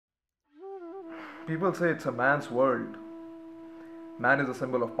People say it's a man's world. Man is a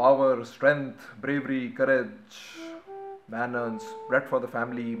symbol of power, strength, bravery, courage. Man earns bread for the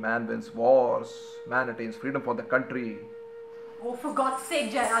family, man wins wars, man attains freedom for the country. Oh, for God's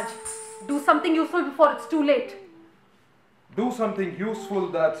sake, Jairaj, do something useful before it's too late. Do something useful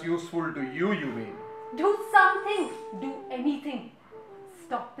that's useful to you, you mean? Do something. Do anything.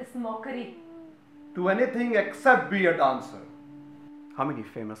 Stop this mockery. Do anything except be a dancer. How many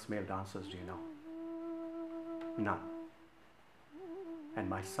famous male dancers do you know? None. And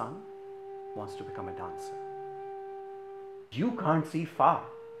my son wants to become a dancer. You can't see far.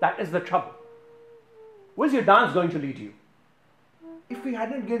 That is the trouble. Where's your dance going to lead you? If we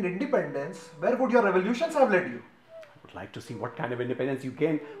hadn't gained independence, where would your revolutions have led you? I would like to see what kind of independence you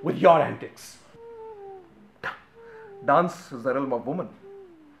gain with your antics. Dance is the realm of women.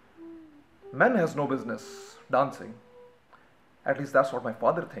 Men has no business dancing. At least that's what my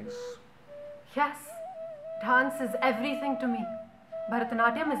father thinks. Yes, dance is everything to me.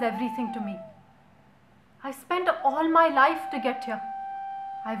 Bharatanatyam is everything to me. I spent all my life to get here.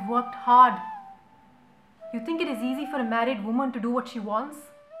 I've worked hard. You think it is easy for a married woman to do what she wants?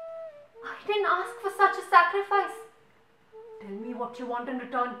 I didn't ask for such a sacrifice. Tell me what you want in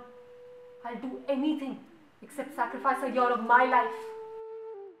return. I'll do anything except sacrifice a year of my life.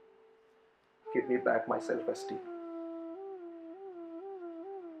 Give me back my self-esteem.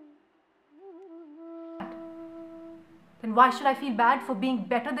 Then why should I feel bad for being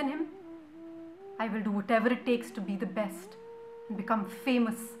better than him? I will do whatever it takes to be the best and become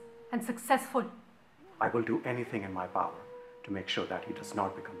famous and successful. I will do anything in my power to make sure that he does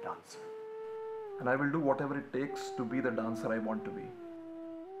not become dancer. And I will do whatever it takes to be the dancer I want to be.